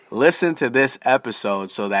Listen to this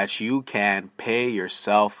episode so that you can pay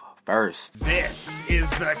yourself first. This is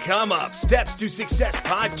the Come Up Steps to Success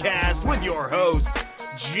podcast with your hosts,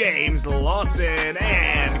 James Lawson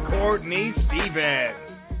and Courtney Stephen.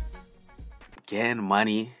 Getting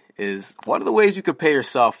money is one of the ways you could pay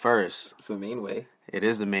yourself first. It's the main way. It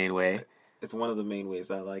is the main way. It's one of the main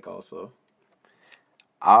ways I like also.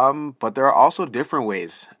 But there are also different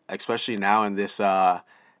ways, especially now in this day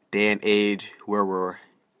and age where we're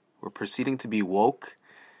proceeding to be woke.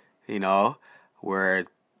 You know, we're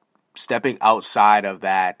stepping outside of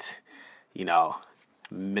that,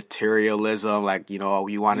 materialism. Like, you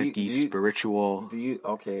want to be spiritual.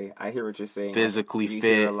 Okay, I hear what you're saying. Physically you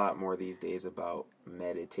fit. Hear a lot more these days about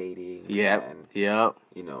meditating. Yep.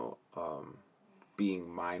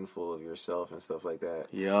 Being mindful of yourself and stuff like that.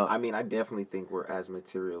 Yeah. I mean, I definitely think we're as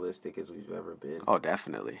materialistic as we've ever been. Oh,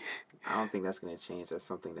 definitely. I don't think that's going to change. That's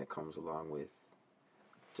something that comes along with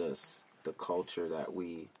just the culture that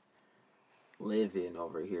we live in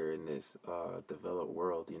over here in this developed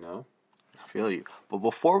world, I feel you. But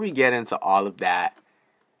before we get into all of that,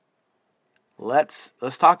 let's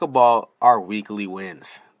talk about our weekly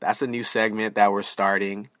wins. That's a new segment that we're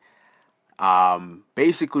starting.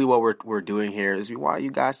 Basically what we're doing here is we want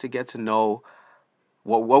you guys to get to know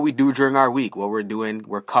what we do during our week, what we're doing.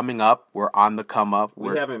 We're coming up. We're on the come up.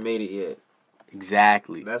 We haven't made it yet.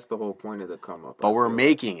 Exactly. That's the whole point of the come up. But we're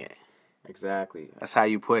making it. Exactly. That's how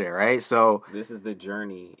you put it, right? So this is the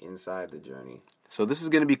journey inside the journey. So this is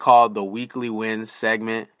going to be called the Weekly Wins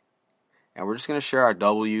segment. And we're just going to share our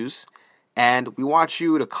W's. And we want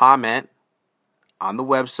you to comment on the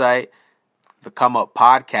website,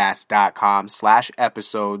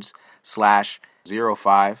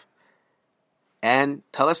 thecomeuppodcast.com/episodes/05. And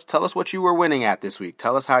tell us what you were winning at this week.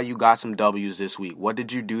 Tell us how you got some W's this week. What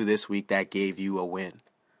did you do this week that gave you a win?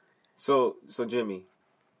 So Jimmy,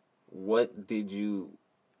 what did you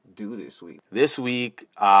do this week? This week,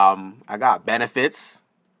 I got benefits.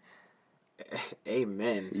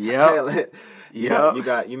 Amen. Yep. Yep.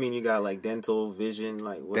 You got like dental, vision,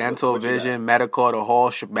 like what, dental, what vision, medical, the whole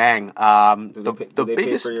shebang. Do they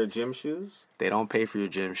pay for your gym shoes? They don't pay for your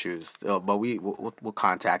gym shoes, but we'll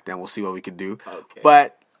contact them. We'll see what we can do. Okay.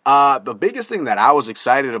 But the biggest thing that I was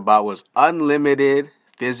excited about was unlimited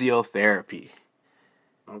physiotherapy.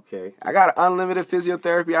 Okay. I got unlimited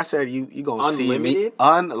physiotherapy. I said you gonna see me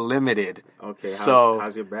unlimited. Okay.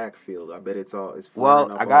 How's your back feel? I bet it's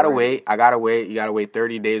well. I gotta wait. You gotta wait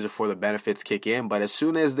 30 days before the benefits kick in. But as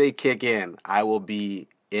soon as they kick in, I will be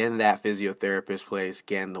in that physiotherapist place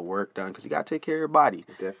getting the work done because you gotta take care of your body.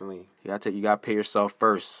 Definitely. You gotta pay yourself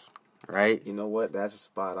first, right? You know what? That's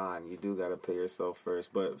spot on. You do gotta pay yourself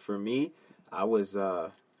first. But for me, I was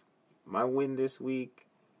my win this week.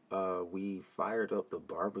 We fired up the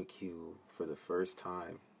barbecue for the first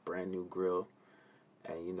time, brand new grill,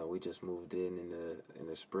 and we just moved in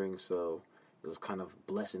the spring, so it was kind of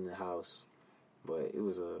blessing the house, but it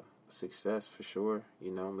was a success for sure.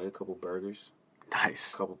 Made a couple burgers,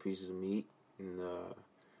 nice, a couple pieces of meat, and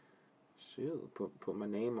put my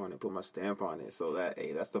name on it, put my stamp on it. So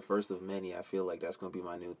that's the first of many. I feel like that's gonna be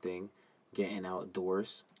my new thing, getting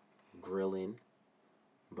outdoors, grilling,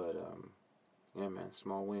 but yeah, man,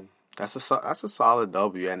 small win. That's a solid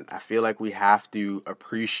W, and I feel like we have to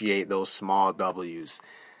appreciate those small W's.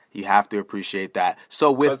 You have to appreciate that.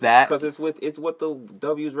 So because it's what the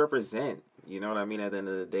W's represent. You know what I mean? At the end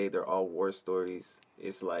of the day, they're all war stories.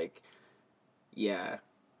 It's like, yeah,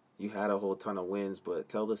 you had a whole ton of wins, but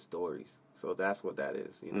tell the stories. So that's what that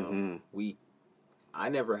is. Mm-hmm. I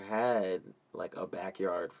never had like a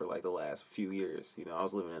backyard for like the last few years. I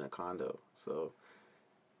was living in a condo, so.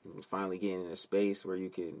 Finally getting in a space where you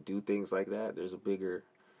can do things like that. There's a bigger,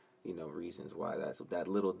 reasons why that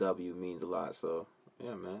little W means a lot. So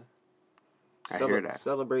yeah, man. I hear that.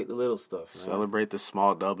 Celebrate the little stuff, man. Celebrate the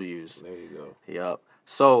small W's. There you go. Yep.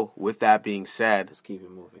 So with that being said, let's keep it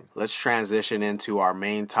moving. Let's transition into our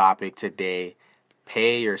main topic today.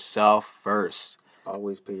 Pay yourself first.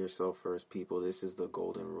 Always pay yourself first, people. This is the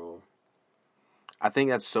golden rule. I think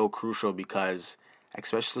that's so crucial because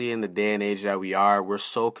especially in the day and age that we're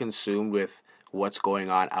so consumed with what's going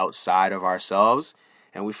on outside of ourselves,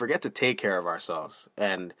 and we forget to take care of ourselves.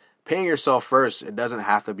 And paying yourself first, it doesn't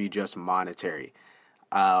have to be just monetary.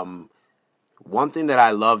 One thing that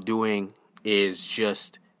I love doing is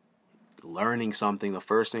just learning something. The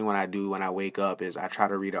first thing when I wake up is I try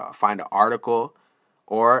to find an article,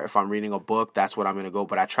 or if I'm reading a book, that's what I'm going to go.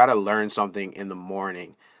 But I try to learn something in the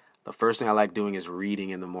morning. The first thing I like doing is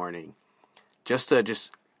reading in the morning. Just to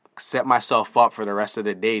set myself up for the rest of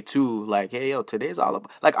the day too. Like, hey, yo, today's all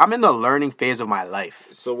about, like, I'm in the learning phase of my life.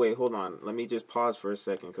 So wait, hold on. Let me just pause for a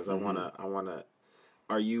second because I wanna.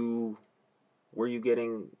 Were you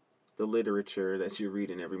getting the literature that you're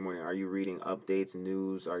reading every morning? Are you reading updates,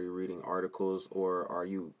 news? Are you reading articles, or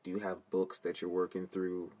do you have books that you're working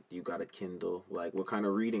through? Do you got a Kindle? Like, what kind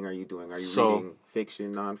of reading are you doing? Are you reading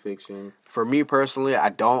fiction, nonfiction? For me personally, I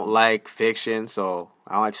don't like fiction, so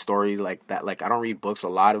I don't like stories like that. Like, I don't read a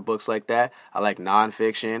lot of books like that. I like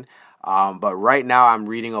nonfiction. But right now I'm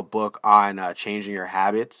reading a book on changing your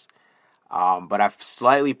habits. But I've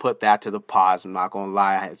slightly put that to the pause. I'm not going to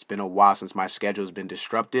lie. It's been a while since my schedule has been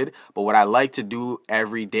disrupted. But what I like to do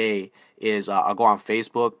every day is I'll go on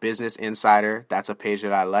Facebook, Business Insider. That's a page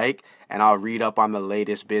that I like. And I'll read up on the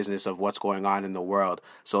latest business of what's going on in the world.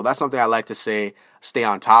 So that's something I like to stay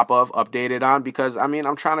on top of, updated on, because, I mean,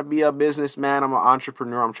 I'm trying to be a businessman. I'm an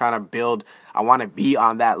entrepreneur. I'm trying to build. I want to be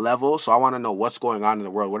on that level. So I want to know what's going on in the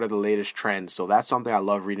world. What are the latest trends? So that's something I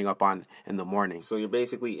love reading up on in the morning. So you're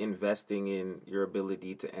basically investing in your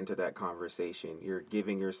ability to enter that conversation. You're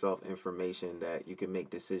giving yourself information that you can make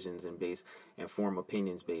decisions and form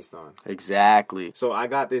opinions based on. Exactly. So I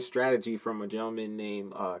got this strategy from a gentleman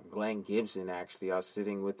named Glenn Gibson, actually. I was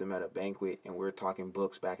sitting with him at a banquet, and we were talking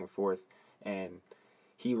books back and forth. And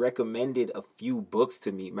he recommended a few books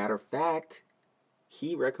to me. Matter of fact,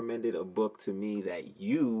 he recommended a book to me that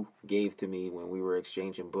you gave to me when we were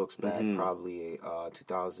exchanging books back probably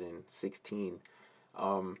 2016.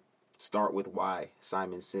 Start with Why,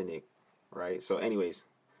 Simon Sinek, right? So anyways,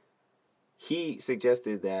 he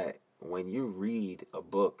suggested that when you read a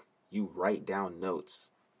book, you write down notes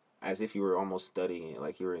as if you were almost studying it,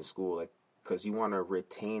 like you were in school, like, because you want to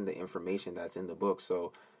retain the information that's in the book.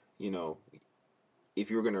 So, you know,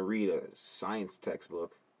 if you're going to read a science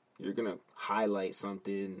textbook, you're going to highlight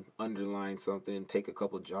something, underline something, take a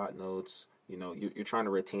couple jot notes. You know, you're trying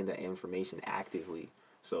to retain that information actively.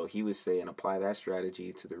 So he was saying apply that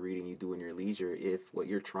strategy to the reading you do in your leisure if what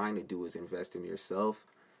you're trying to do is invest in yourself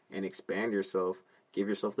and expand yourself. Give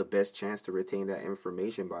yourself the best chance to retain that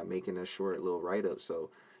information by making a short little write-up.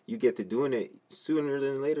 So you get to doing it sooner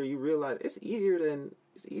than later. You realize it's easier than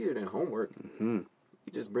homework. Mm-hmm.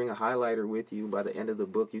 You just bring a highlighter with you. By the end of the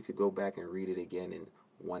book, you could go back and read it again in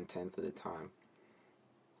 1/10 of the time.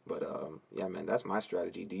 But yeah, man, that's my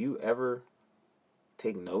strategy. Do you ever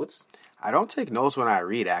take notes? I don't take notes when I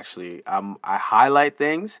read, actually. I highlight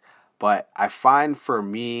things, but I find for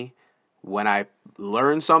me, when I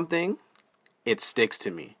learn something, it sticks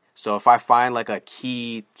to me. So if I find like a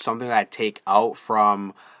key, something that I take out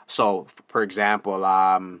from, so for example,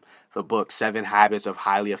 the book 7 Habits of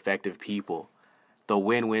Highly Effective People, the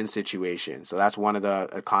win-win situation. So that's one of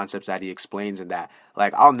the concepts that he explains in that.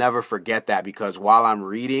 Like, I'll never forget that, because while I'm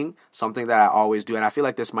reading, something that I always do, and I feel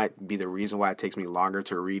like this might be the reason why it takes me longer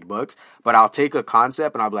to read books, but I'll take a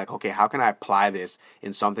concept and I'll be like, okay, how can I apply this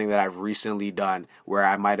in something that I've recently done where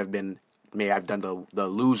I might have been, maybe I've done the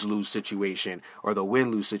lose-lose situation or the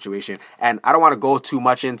win-lose situation. And I don't want to go too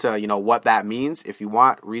much into, you know, what that means. If you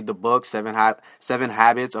want, read the book, Seven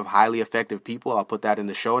Habits of Highly Effective People. I'll put that in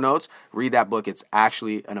the show notes. Read that book. It's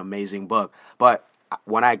actually an amazing book. But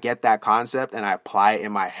when I get that concept and I apply it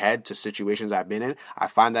in my head to situations I've been in, I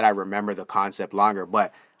find that I remember the concept longer.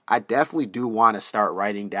 But I definitely do want to start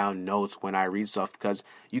writing down notes when I read stuff, because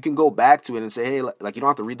you can go back to it and say, hey, like, you don't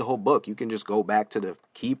have to read the whole book. You can just go back to the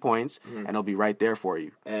key points and it'll be right there for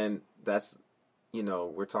you. And that's, you know,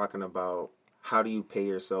 we're talking about how do you pay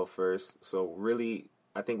yourself first. So really,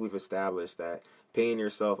 I think we've established that paying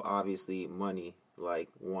yourself, obviously money, like,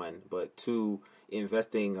 1, but 2,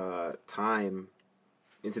 investing time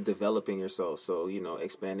into developing yourself. So, you know,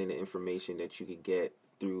 expanding the information that you could get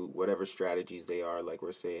through whatever strategies they are, like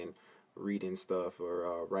we're saying, reading stuff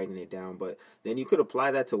or writing it down. But then you could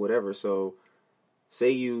apply that to whatever. So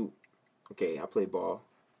say I play ball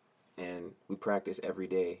and we practice every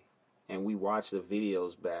day and we watch the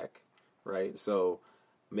videos back, right? So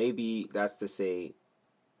maybe that's to say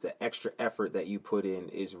the extra effort that you put in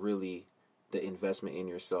is really the investment in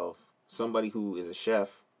yourself. Somebody who is a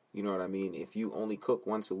chef, you know what I mean? If you only cook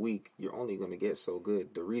once a week, you're only going to get so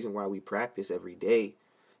good. The reason why we practice every day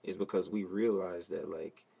is because we realize that,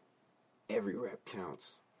 like, every rep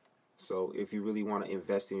counts. So if you really want to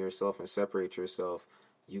invest in yourself and separate yourself,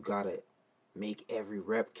 you got to make every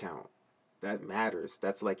rep count. That matters.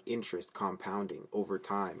 That's like interest compounding over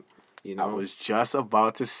time. You know? I was just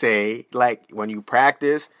about to say, like, when you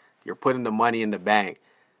practice, you're putting the money in the bank.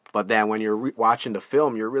 But then when you're watching the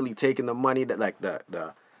film, you're really taking the money that, like,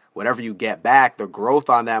 the whatever you get back, the growth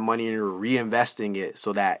on that money, and you're reinvesting it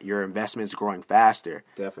so that your investment's growing faster.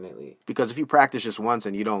 Definitely. Because if you practice just once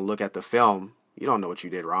and you don't look at the film, you don't know what you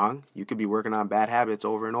did wrong. You could be working on bad habits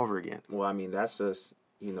over and over again. Well, I mean, that's just,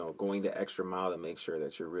 going the extra mile to make sure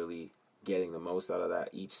that you're really getting the most out of that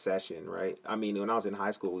each session, right? I mean, when I was in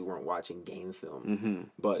high school, we weren't watching game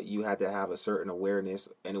film, but you had to have a certain awareness,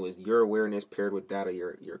 and it was your awareness paired with that of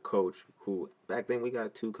your coach, who back then we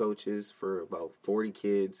got 2 coaches for about 40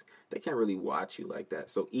 kids. They can't really watch you like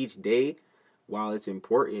that. So each day, while it's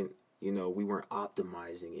important, we weren't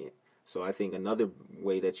optimizing it. So I think another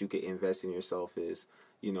way that you could invest in yourself is,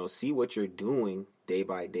 see what you're doing day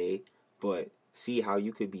by day, but see how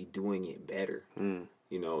you could be doing it better.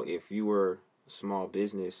 If you were a small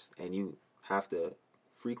business and you have to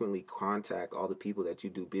frequently contact all the people that you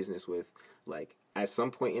do business with, like at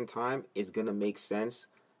some point in time, it's going to make sense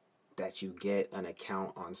that you get an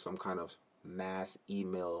account on some kind of mass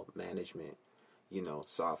email management,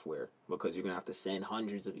 software, because you're going to have to send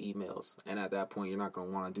hundreds of emails. And at that point, you're not going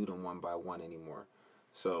to want to do them one by one anymore.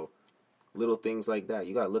 So little things like that,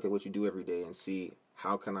 you got to look at what you do every day and see,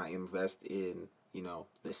 how can I invest in,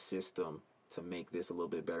 the system to make this a little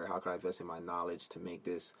bit better? How can I invest in my knowledge to make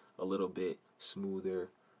this a little bit smoother?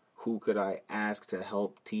 Who could I ask to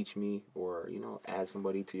help teach me, or, add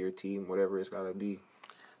somebody to your team, whatever it's got to be?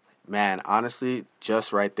 Man, honestly,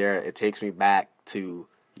 just right there, it takes me back to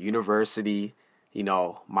university,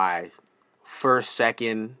 my first,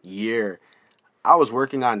 second year. I was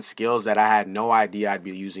working on skills that I had no idea I'd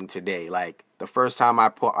be using today. Like the first time I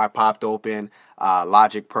popped open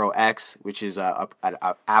Logic Pro X, which is a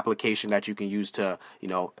application that you can use to,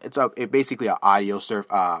 it's basically an audio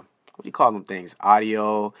what do you call them things?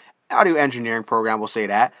 Audio engineering program, we'll say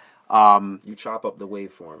that. You chop up the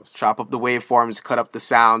waveforms. Cut up the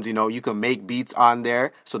sounds, you can make beats on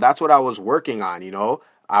there. So that's what I was working on,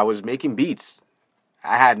 I was making beats.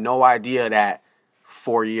 I had no idea that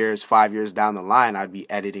 4 years, 5 years down the line, I'd be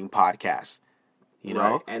editing podcasts, you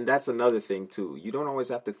know? Right. And that's another thing, too. You don't always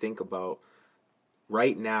have to think about,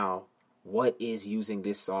 right now, what is using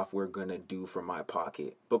this software going to do for my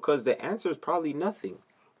pocket? Because the answer is probably nothing.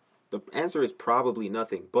 The answer is probably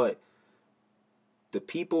nothing. But the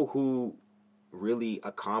people who really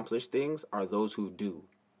accomplish things are those who do.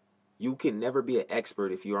 You can never be an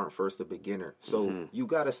expert if you aren't first a beginner. So you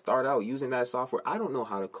got to start out using that software. I don't know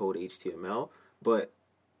how to code HTML. But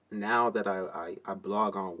now that I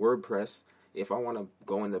blog on WordPress, if I want to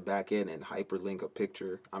go in the back end and hyperlink a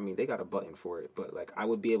picture, I mean, they got a button for it, but like I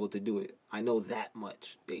would be able to do it. I know that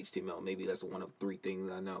much HTML. Maybe that's one of 3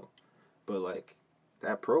 things I know. But like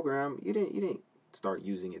that program, you didn't start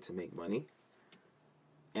using it to make money.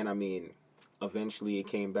 And I mean, eventually it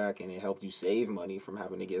came back and it helped you save money from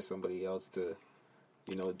having to get somebody else to,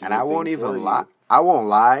 do and I won't even lie. I won't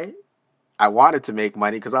lie. I wanted to make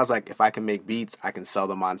money because I was like, if I can make beats, I can sell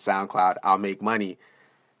them on SoundCloud. I'll make money.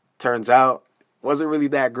 Turns out, wasn't really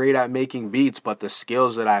that great at making beats, but the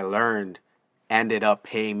skills that I learned ended up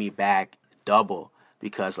paying me back double.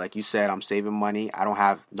 Because like you said, I'm saving money.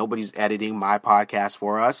 Nobody's editing my podcast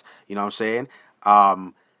for us. You know what I'm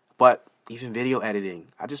saying? But even video editing,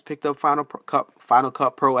 I just picked up Final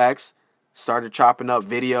Cut Pro X. Started chopping up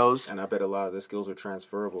videos. And I bet a lot of the skills are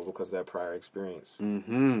transferable because of that prior experience.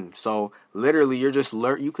 So literally,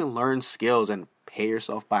 you can learn skills and pay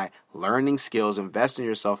yourself by learning skills, invest in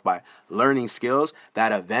yourself by learning skills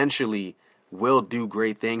that eventually will do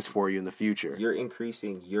great things for you in the future. You're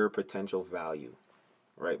increasing your potential value,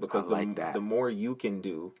 right? Because the more you can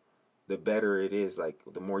do, the better it is. Like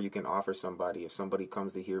the more you can offer somebody. If somebody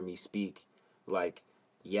comes to hear me speak, like,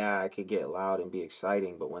 yeah, I could get loud and be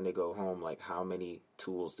exciting, but when they go home, like, how many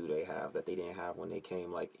tools do they have that they didn't have when they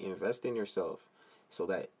came? Like, invest in yourself so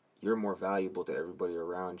that you're more valuable to everybody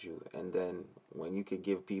around you. And then when you could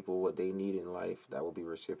give people what they need in life, that will be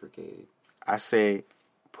reciprocated. I say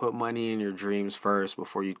put money in your dreams first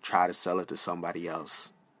before you try to sell it to somebody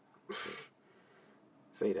else.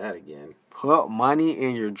 Say that again. Put money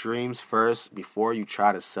in your dreams first before you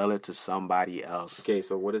try to sell it to somebody else. Okay,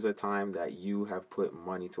 so what is a time that you have put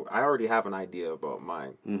money to? I already have an idea about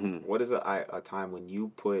mine. What is a time when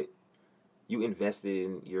you invested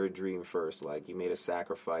in your dream first? Like you made a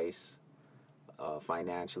sacrifice,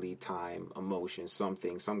 financially, time, emotion, some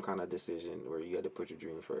kind of decision where you had to put your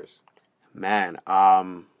dream first. Man,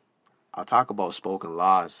 I'll talk about Spoken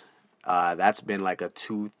Laws. That's been like a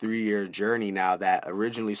 2-3 year journey now that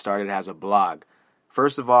originally started as a blog.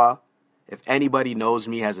 First of all, if anybody knows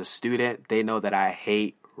me as a student, they know that I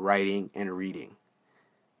hate writing and reading.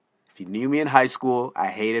 If you knew me in high school, I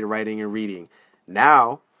hated writing and reading.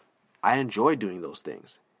 Now, I enjoy doing those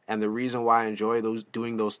things. And the reason why I enjoy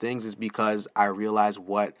doing those things is because I realize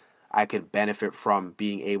what I could benefit from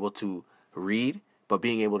being able to read, but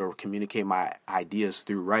being able to communicate my ideas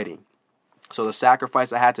through writing. So the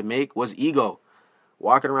sacrifice I had to make was ego.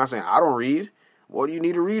 Walking around saying, I don't read. What do you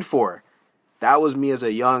need to read for? That was me as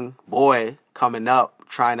a young boy coming up,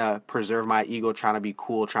 trying to preserve my ego, trying to be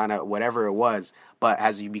cool, trying to whatever it was. But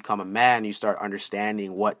as you become a man, you start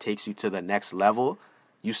understanding what takes you to the next level.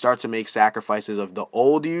 You start to make sacrifices of the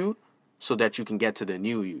old you so that you can get to the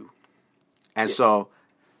new you. And so...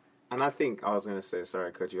 And I think I was going to say,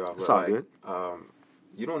 sorry to cut you off. It's all good.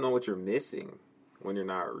 You don't know what you're missing when you're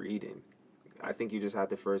not reading. I think you just have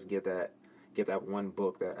to first get that one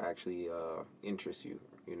book that actually interests you,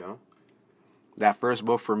 you know? That first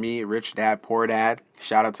book for me, Rich Dad, Poor Dad.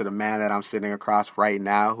 Shout out to the man that I'm sitting across right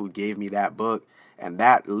now who gave me that book. And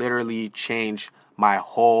that literally changed my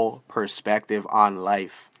whole perspective on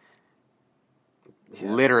life.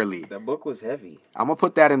 Yeah, literally. That book was heavy. I'm going to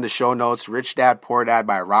put that in the show notes. Rich Dad, Poor Dad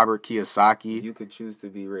by Robert Kiyosaki. You could choose to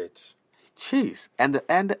be rich. Jeez. And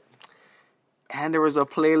there was an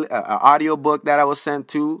audio book that I was sent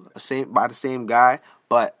to by the same guy.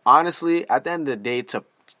 But honestly, at the end of the day,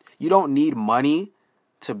 you don't need money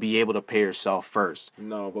to be able to pay yourself first.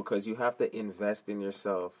 No, because you have to invest in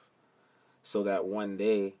yourself so that one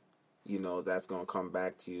day, that's going to come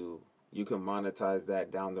back to you. You can monetize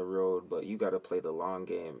that down the road, but you got to play the long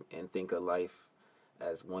game and think of life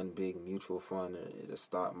as one big mutual fund or the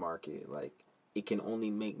stock market. Like, it can only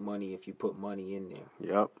make money if you put money in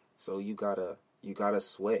there. Yep. So you gotta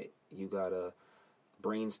sweat. You gotta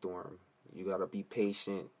brainstorm. You gotta be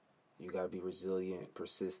patient. You gotta be resilient,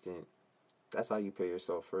 persistent. That's how you pay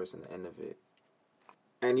yourself first in the end of it.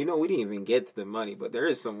 And we didn't even get to the money, but there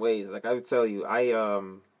is some ways. Like I would tell you,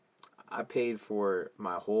 I paid for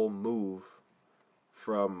my whole move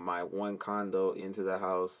from my one condo into the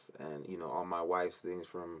house, and all my wife's things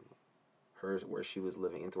from hers where she was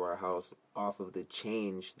living into our house off of the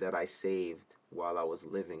change that I saved while I was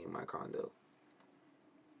living in my condo.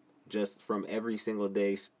 Just from every single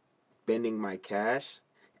day spending my cash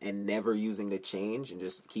and never using the change and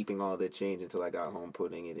just keeping all the change until I got home,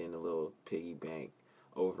 putting it in a little piggy bank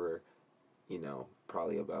over,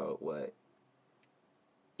 probably about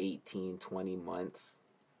 18, 20 months.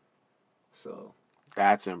 So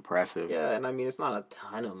that's impressive. Yeah, and I mean, it's not a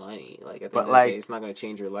ton of money. Like, at the end of the day, it's not going to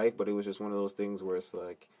change your life, but it was just one of those things where it's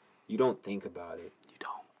like, you don't think about it. You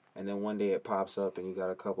don't. And then one day it pops up and you got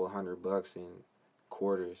a couple $100 in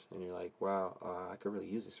quarters, and you're like, wow, I could really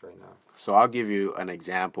use this right now. So I'll give you an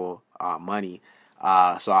example, money.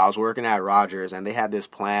 So I was working at Rogers, and they had this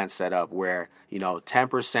plan set up where,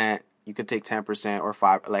 10%, you could take 10% or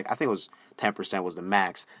 5%, I think it was 10% was the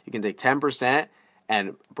max. You can take 10%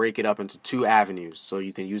 and break it up into two avenues. So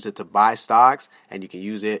you can use it to buy stocks, and you can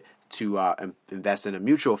use it to invest in a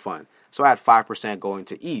mutual fund. So I had 5% going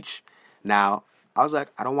to each. Now, I was like,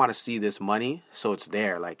 I don't want to see this money, so it's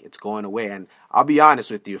there. Like, it's going away. And I'll be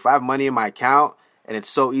honest with you. If I have money in my account, and it's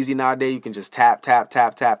so easy nowadays, you can just tap, tap,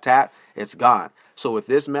 tap, tap, tap, it's gone. So with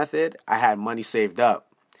this method, I had money saved up.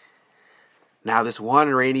 Now, this one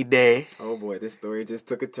rainy day. Oh, boy, this story just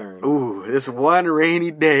took a turn. Ooh, this one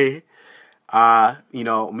rainy day,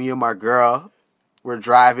 me and my girl, we're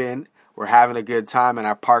driving, we're having a good time, and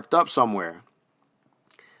I parked up somewhere.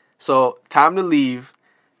 So, time to leave,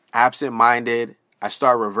 absent-minded, I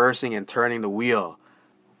start reversing and turning the wheel.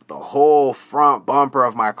 The whole front bumper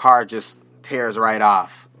of my car just tears right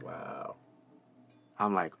off. Wow.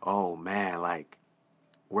 I'm like, oh, man,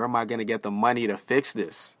 where am I going to get the money to fix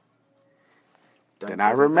this? Then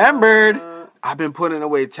I remembered I've been putting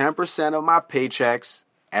away 10% of my paychecks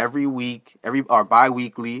every week, or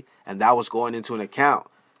bi-weekly, and that was going into an account.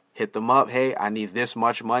 Hit them up, hey, I need this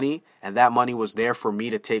much money, and that money was there for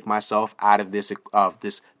me to take myself out of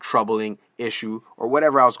this troubling issue or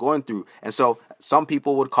whatever I was going through. And so some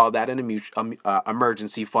people would call that an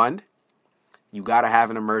emergency fund. You got to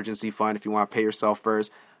have an emergency fund if you want to pay yourself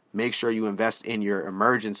first. Make sure you invest in your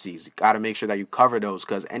emergencies. You got to make sure that you cover those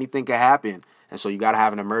because anything can happen. And so you got to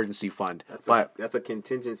have an emergency fund. That's a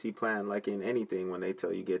contingency plan, like in anything when they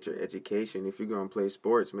tell you get your education. If you're going to play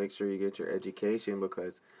sports, make sure you get your education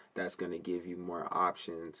because that's going to give you more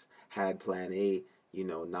options. Had plan A,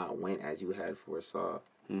 not went as you had foresaw.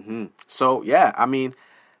 Mm-hmm. So, yeah, I mean,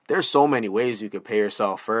 there's so many ways you can pay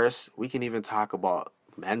yourself first. We can even talk about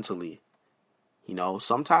mentally.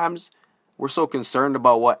 Sometimes we're so concerned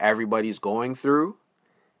about what everybody's going through,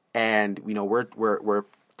 and we're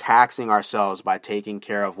taxing ourselves by taking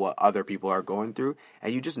care of what other people are going through,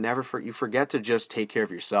 and you just you forget to just take care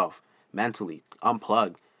of yourself mentally.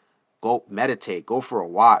 Unplug, go meditate, go for a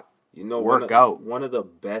walk, You know, work out. One of the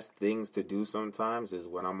best things to do sometimes is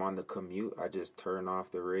when I'm on the commute, I just turn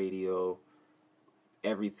off the radio,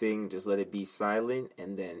 everything, just let it be silent,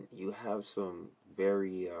 and then you have some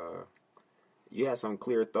you have some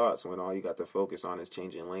clear thoughts when all you got to focus on is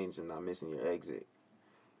changing lanes and not missing your exit.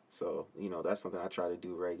 So, you know, that's something I try to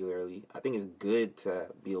do regularly. I think it's good to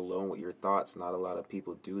be alone with your thoughts. Not a lot of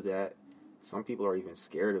people do that. Some people are even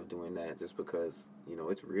scared of doing that just because, you know,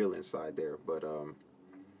 it's real inside there. But,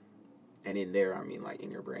 and in there, I mean, like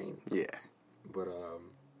in your brain. Yeah. But,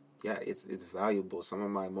 yeah, it's valuable. Some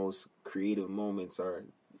of my most creative moments are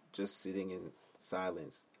just sitting in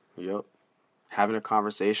silence. Yep. Having a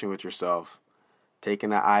conversation with yourself.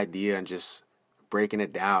 Taking an idea and just breaking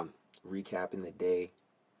it down. Recapping the day.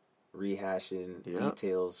 Rehashing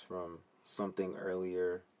details from something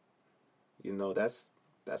earlier. You know, that's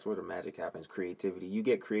where the magic happens. Creativity. You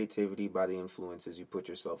get creativity by the influences you put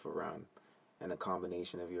yourself around and a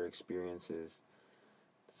combination of your experiences.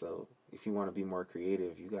 So if you want to be more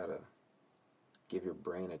creative, you got to give your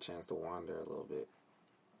brain a chance to wander a little bit.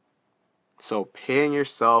 So paying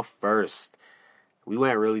yourself first. We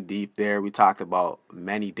went really deep there. We talked about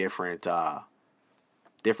many different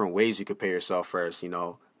ways you could pay yourself first, you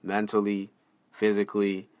know, mentally,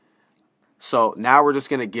 physically. So now we're just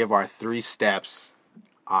going to give our 3 steps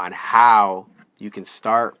on how you can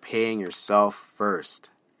start paying yourself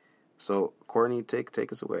first. So, Courtney,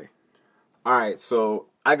 take us away. All right, so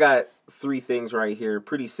I got 3 things right here.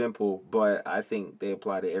 Pretty simple, but I think they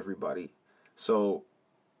apply to everybody. So,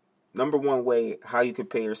 number 1 way how you can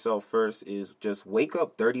pay yourself first is just wake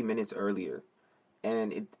up 30 minutes earlier.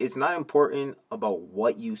 And it's not important about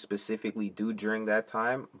what you specifically do during that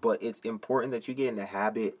time, but it's important that you get in the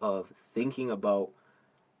habit of thinking about,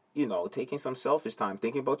 you know, taking some selfish time,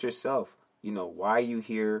 thinking about yourself. You know, why are you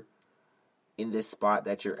here in this spot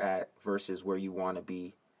that you're at versus where you want to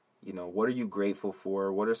be? You know, what are you grateful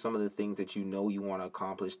for? What are some of the things that you know you want to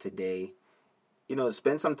accomplish today? You know,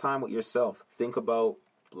 spend some time with yourself. Think about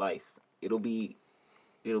life. It'll be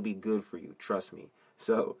good for you. Trust me.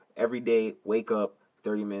 So every day, wake up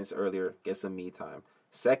 30 minutes earlier, get some me time.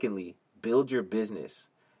 Secondly, build your business.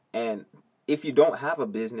 And if you don't have a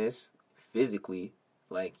business physically,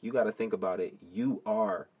 like, you got to think about it. You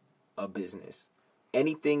are a business.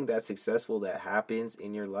 Anything that's successful that happens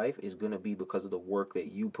in your life is going to be because of the work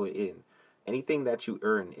that you put in. Anything that you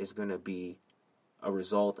earn is going to be a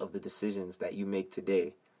result of the decisions that you make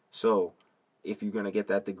today. So if you're going to get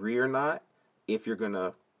that degree or not, if you're going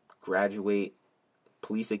to graduate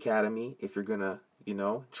police academy, if you're going to, you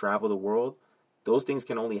know, travel the world, those things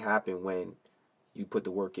can only happen when you put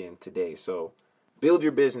the work in today. So build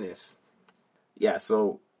your business. Yeah,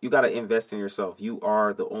 so you got to invest in yourself. You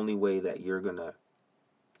are the only way that you're going to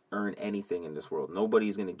earn anything in this world.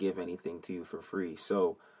 Nobody's going to give anything to you for free.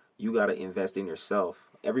 So you got to invest in yourself.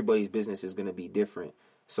 Everybody's business is going to be different.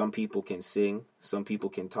 Some people can sing. Some people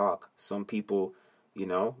can talk. Some people, you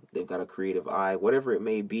know, they've got a creative eye. Whatever it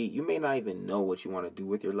may be, you may not even know what you want to do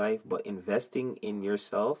with your life, but investing in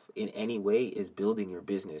yourself in any way is building your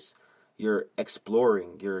business. You're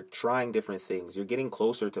exploring, you're trying different things, you're getting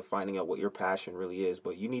closer to finding out what your passion really is,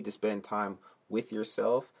 but you need to spend time with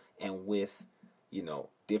yourself and with, you know,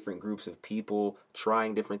 different groups of people,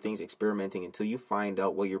 trying different things, experimenting until you find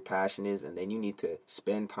out what your passion is, and then you need to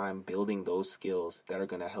spend time building those skills that are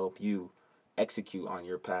going to help you execute on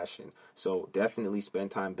your passion. So definitely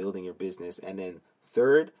spend time building your business. And then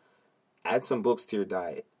third, add some books to your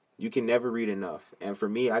diet. You can never read enough. And for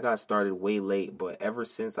me, I got started way late, but ever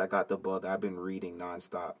since I got the bug, I've been reading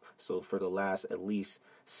nonstop. So for the last at least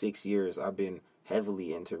 6 years, I've been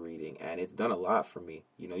heavily into reading, and it's done a lot for me.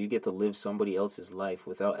 You know, you get to live somebody else's life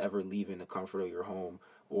without ever leaving the comfort of your home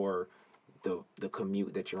or the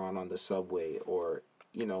commute that you're on the subway, or,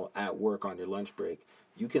 you know, at work on your lunch break.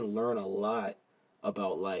 You can learn a lot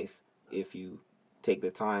about life if you take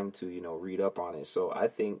the time to, you know, read up on it. So I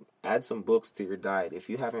think add some books to your diet. If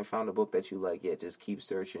you haven't found a book that you like yet, just keep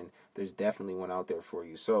searching. There's definitely one out there for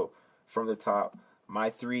you. So from the top, my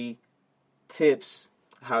 3 tips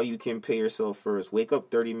how you can pay yourself first. Wake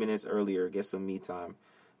up 30 minutes earlier, get some me time.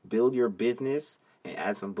 Build your business and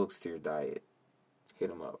add some books to your diet. Hit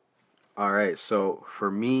them up. All right, so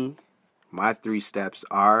for me, my 3 steps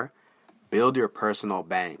are build your personal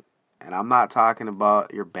bank. And I'm not talking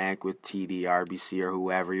about your bank with TD, RBC, or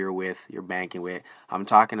whoever you're banking with. I'm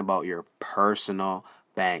talking about your personal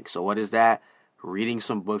bank. So what is that? Reading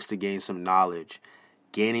some books to gain some knowledge,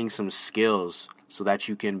 gaining some skills so that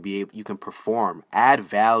you can perform, add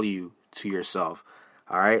value to yourself.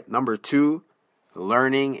 All right. Number 2,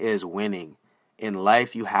 learning is winning. In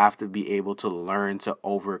life, you have to be able to learn to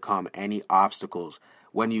overcome any obstacles,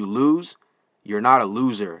 when you lose, you're not a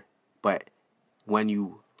loser, but when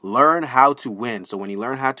you learn how to win, so when you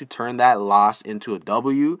learn how to turn that loss into a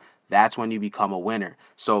W, that's when you become a winner.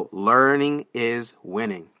 So learning is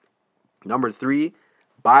winning. Number 3,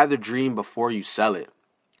 buy the dream before you sell it.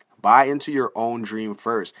 Buy into your own dream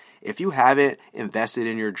first. If you haven't invested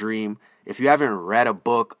in your dream, if you haven't read a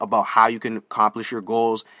book about how you can accomplish your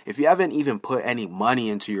goals, if you haven't even put any money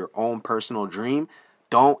into your own personal dream,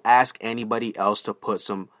 don't ask anybody else to put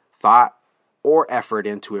some thought or effort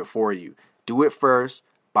into it for you. Do it first,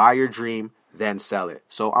 buy your dream, then sell it.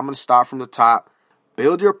 So I'm going to start from the top.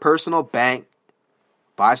 Build your personal bank,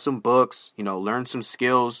 buy some books, learn some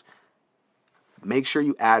skills. Make sure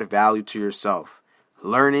you add value to yourself.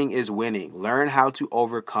 Learning is winning. Learn how to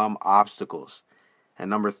overcome obstacles. And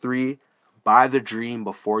number 3, buy the dream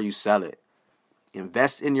before you sell it.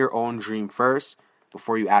 Invest in your own dream first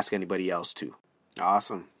before you ask anybody else to.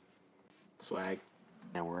 Awesome. Swag.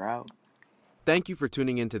 And we're out. Thank you for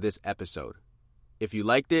tuning into this episode. If you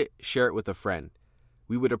liked it, share it with a friend.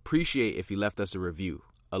 We would appreciate if you left us a review.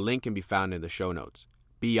 A link can be found in the show notes.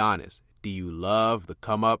 Be honest. Do you love the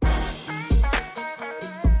come up?